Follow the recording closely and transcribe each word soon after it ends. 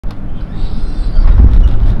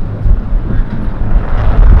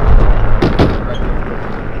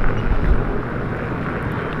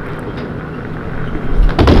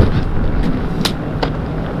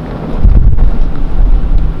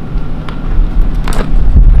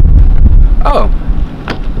Oh,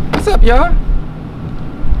 what's up, y'all?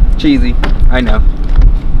 Cheesy, I know.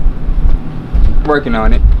 Working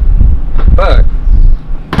on it, but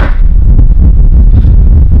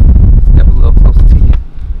step a little closer to you.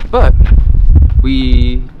 But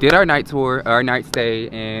we did our night tour, our night stay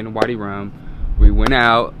in Wadi Rum. We went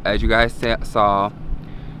out, as you guys saw.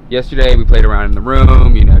 Yesterday we played around in the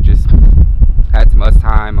room, you know, just had some us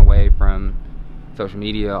time away from social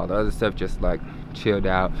media, all the other stuff, just like chilled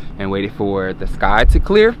out and waited for the sky to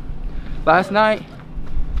clear. Last night,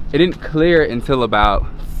 it didn't clear until about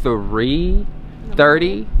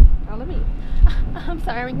 3:30. Oh, let me. I'm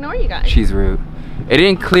sorry, I'm ignoring you guys. She's rude. It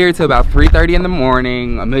didn't clear until about 3:30 in the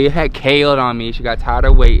morning. Amelia had killed on me. She got tired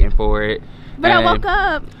of waiting for it. But I woke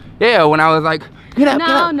up. Yeah, when I was like, get up, get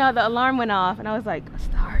up. No, the alarm went off and I was like,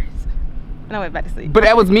 stars. And I went back to sleep. But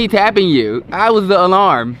that was me tapping you. I was the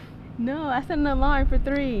alarm. No, I set an alarm for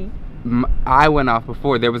 3. I went off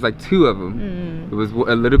before. There was like 2 of them. It was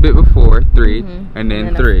a little bit before 3 and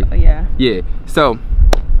then 3. Yeah. Yeah. So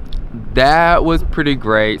that was pretty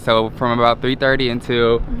great. So from about 3:30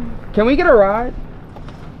 until, can we get a ride?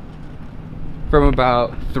 From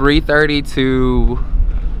about 3:30 to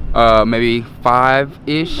maybe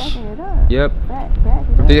 5-ish. Yep.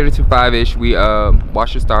 From 3:30 to 5-ish, we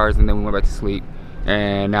watched the stars and then we went back to sleep.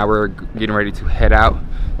 And now we're getting ready to head out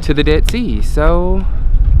to the Dead Sea. So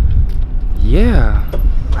yeah.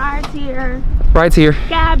 Ride's here. Ride's here.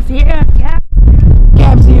 Gab's here.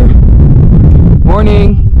 Gab's here.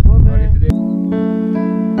 Morning.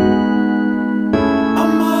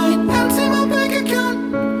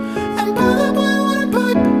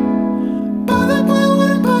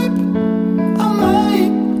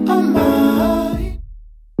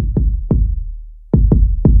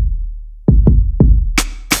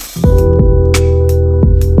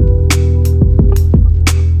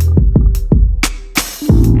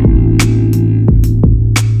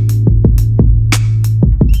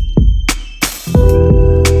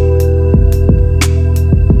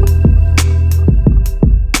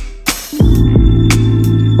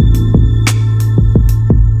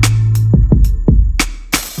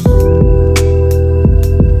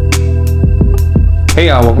 Hey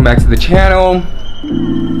y'all, welcome back to the channel.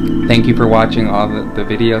 Thank you for watching all the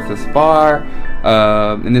videos thus far.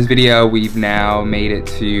 In this video, we've now made it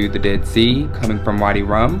to the Dead Sea, coming from Wadi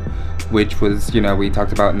Rum, which was, you know, we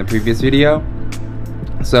talked about in the previous video.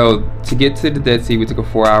 So to get to the Dead Sea, we took a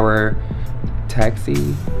 4-hour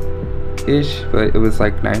taxi-ish, but it was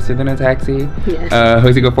like nicer than a taxi. Yes.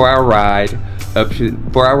 We took a 4-hour ride.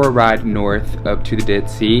 4-hour ride north up to the Dead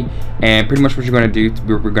Sea, and pretty much what you're going to do,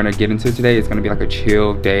 we're going to get into today, is going to be like a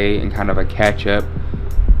chill day and kind of a catch up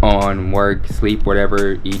on work, sleep,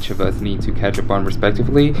 whatever each of us need to catch up on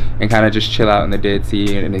respectively, and kind of just chill out in the Dead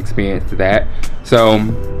Sea and experience that. So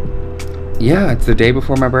yeah, it's the day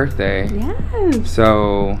before my birthday. Yes.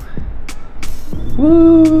 So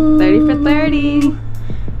woo, 30 for 30.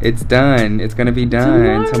 It's done. It's gonna be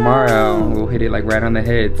done tomorrow. We'll hit it like right on the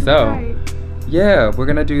head. So yeah, we're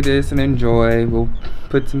gonna do this and enjoy. We'll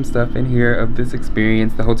put some stuff in here of this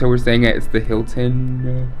experience. The hotel we're staying at is the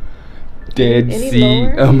Hilton Dead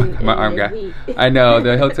Sea. Oh my god, my arm got. I know,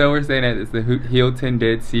 the hotel we're staying at is the Hilton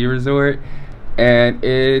Dead Sea Resort, and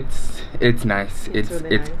it's nice. It's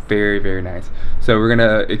really nice. Very, very nice. So we're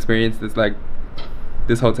gonna experience this, like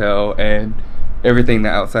this hotel and everything the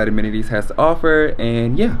outside amenities has to offer,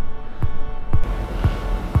 and yeah.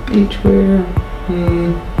 Beachwear.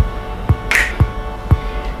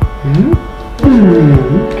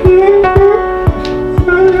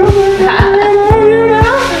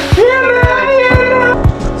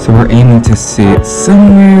 So we're aiming to sit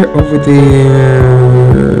somewhere over there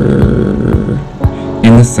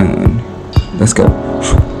in the sun. Let's go.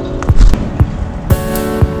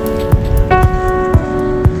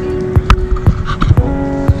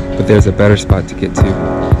 But there's a better spot to get to.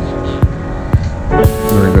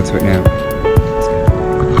 We're gonna go to it now.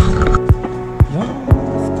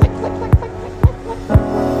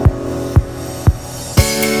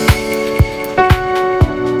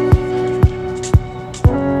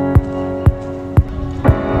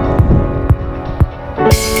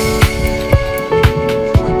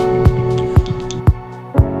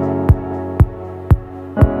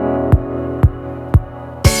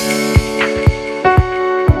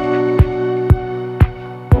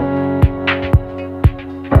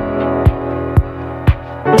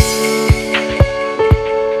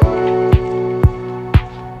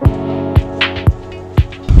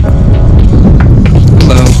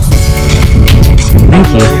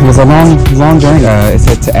 It was a long journey. It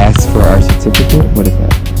said to ask for our certificate. What is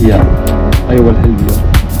that? Yeah, I will help you.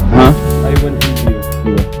 Huh? I will help you.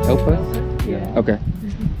 You will help us?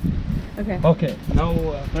 Okay. Okay. Now,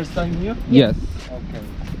 first time here? Yes. Okay.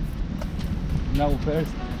 Now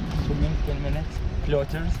first, swimming 10 minutes,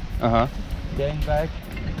 floaters. Then back,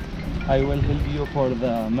 I will help you for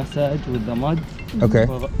the massage with the mud. Okay.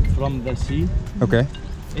 From the sea. Okay.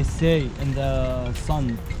 Stay in the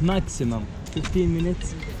sun maximum 15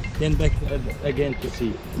 minutes. Then back again to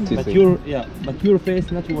sea. But your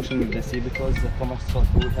face not washing in the sea because too much salt.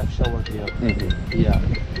 We have shower here. Yeah.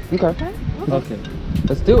 Okay. Okay.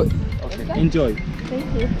 Let's do it. Okay. Enjoy.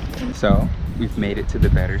 Thank you. So we've made it to the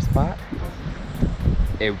better spot.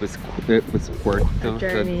 It was worth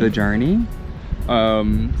the journey.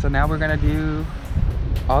 So now we're gonna do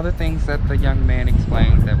all the things that the young man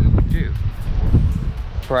explained that we would do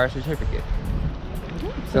for our certificate.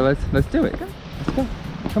 So let's do it. Let's go.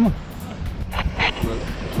 Come on.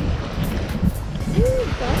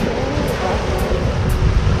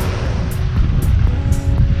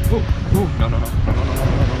 Oh, no.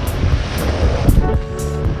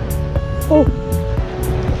 Oh.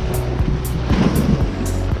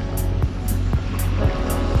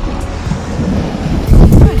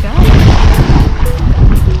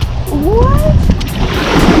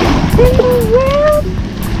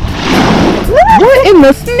 What in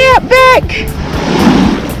the snapback?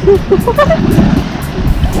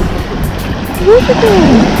 Look at that.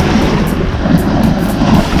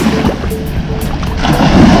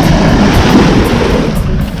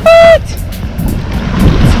 What?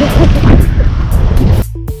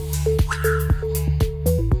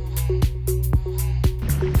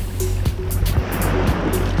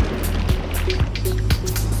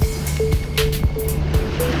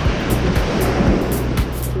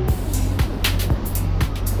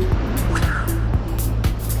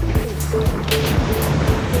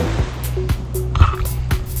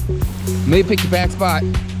 Maybe pick your back spot.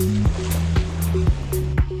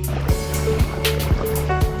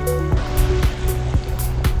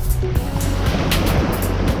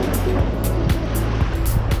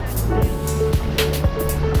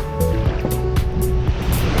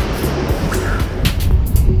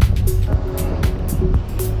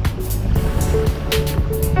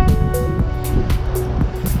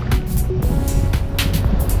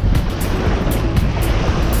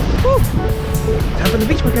 Woo. Time for the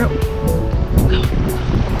beach workout.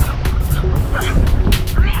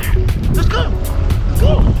 Let's go!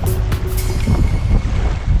 Go!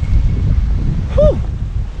 Whew.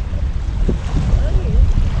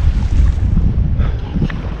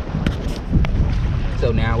 So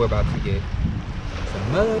now we're about to get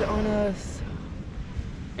some mud on us,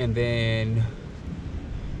 and then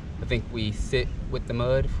I think we sit with the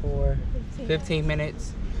mud for 15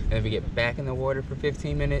 minutes, and then we get back in the water for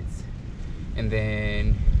 15 minutes, and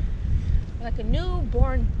then Like a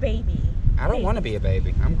newborn baby. I don't want to be a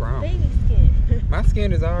baby. I'm grown. Baby skin. My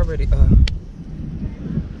skin is already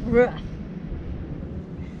Rough.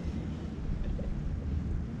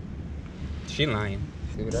 She lying.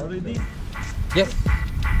 See what else? Ready? Yes.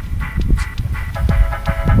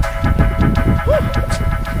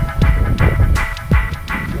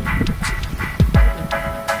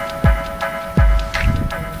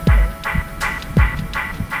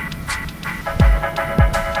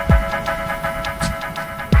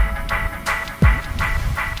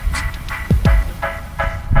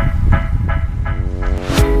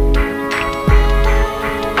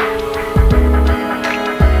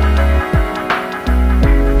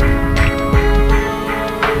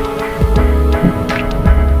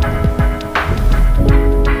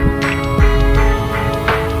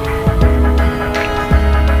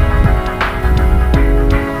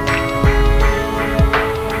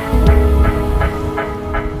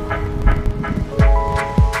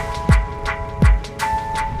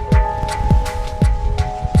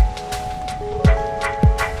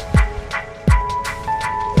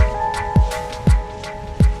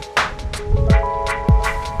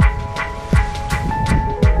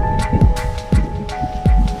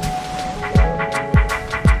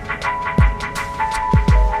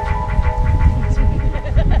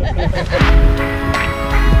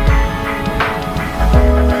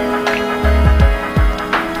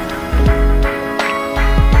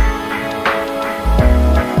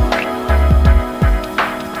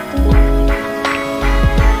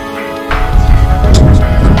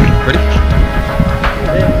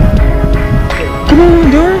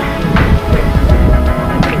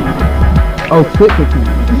 Oh, sit 15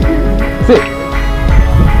 minutes. Sit.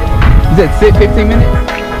 You said sit 15 minutes?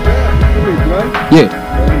 Yeah.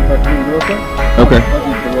 Okay.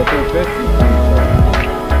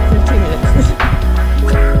 15 minutes.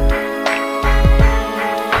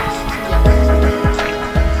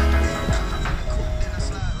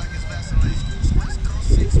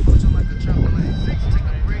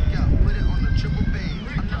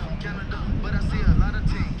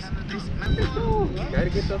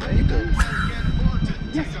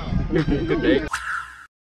 Good day.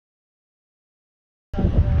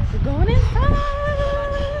 We're going inside.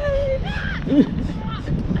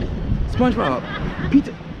 SpongeBob,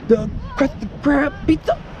 pizza, the crusty crab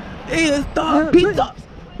pizza is the pizza.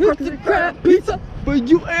 Crusty crab pizza for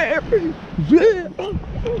you and me. Yeah.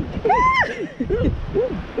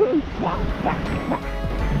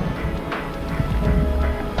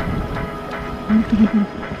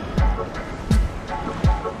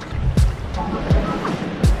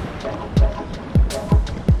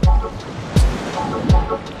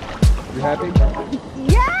 You happy?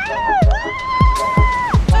 Yeah!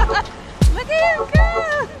 Look at him go!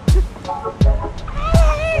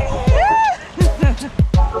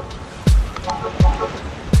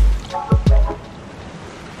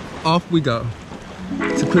 Off we go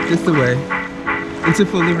to put this away and to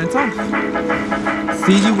fully rinse off.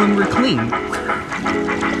 See you when we're clean.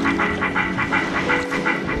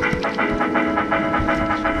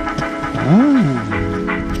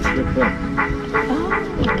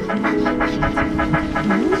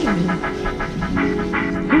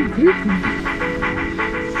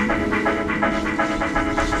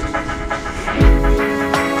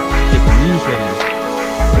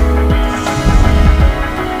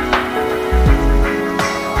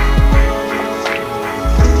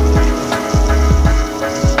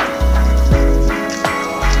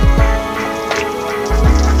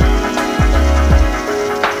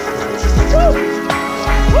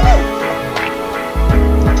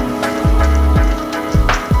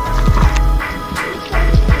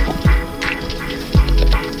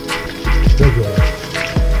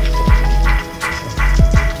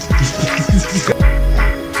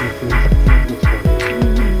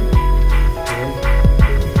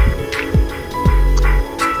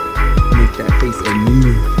 Make that face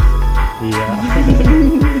anew. Yeah.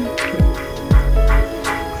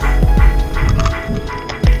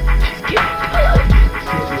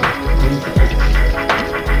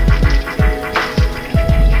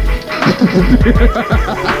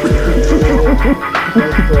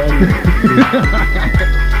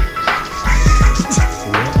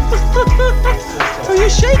 Oh, you're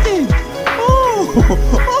shaking! Oh!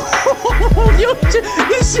 You're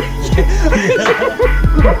shaking!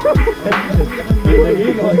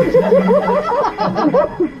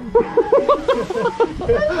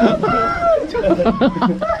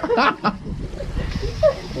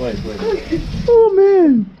 Wait. Oh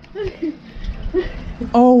man!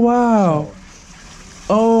 Oh wow!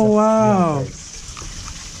 Oh wow!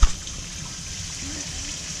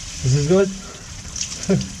 This is good?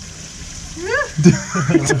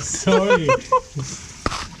 I'm sorry.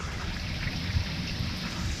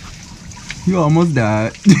 You almost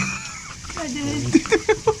died. I did.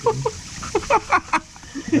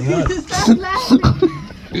 Enough. Stop laughing.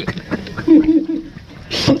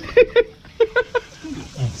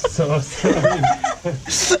 I'm so sorry.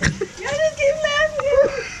 You just keep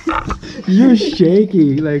laughing. You're shaky,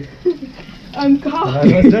 like. I'm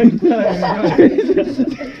coughing.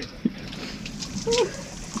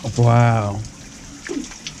 Wow.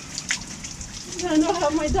 I don't know how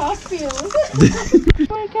my dog feels. Oh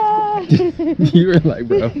my god. You were like,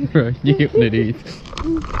 bro, you get one of these.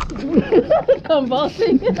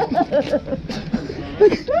 Convulsing.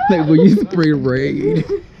 Like, will you spray raid?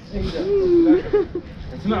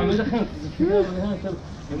 اسمع ما دخلت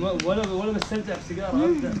ولا بستمتع بسيجاره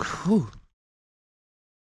ابدا.